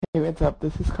Hey, what's up?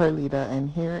 This is Carlita, and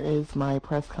here is my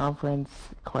press conference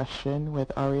question with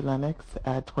Ari Lennox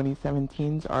at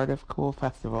 2017's Art of Cool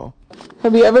Festival.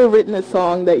 Have you ever written a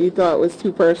song that you thought was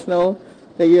too personal,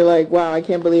 that you're like, wow, I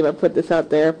can't believe I put this out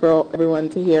there for everyone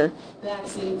to hear?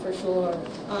 Backseat for sure.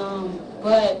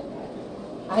 But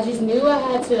I just knew I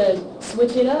had to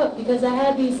switch it up because I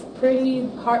had these pretty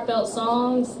heartfelt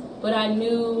songs, but I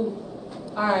knew,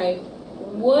 all right,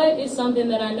 what is something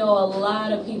that I know a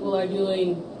lot of people are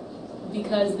doing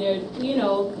because they're,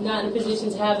 not in a position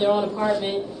to have their own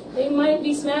apartment. They might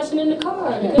be smashing in the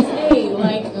car because, hey,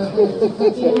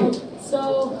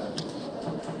 so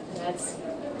that's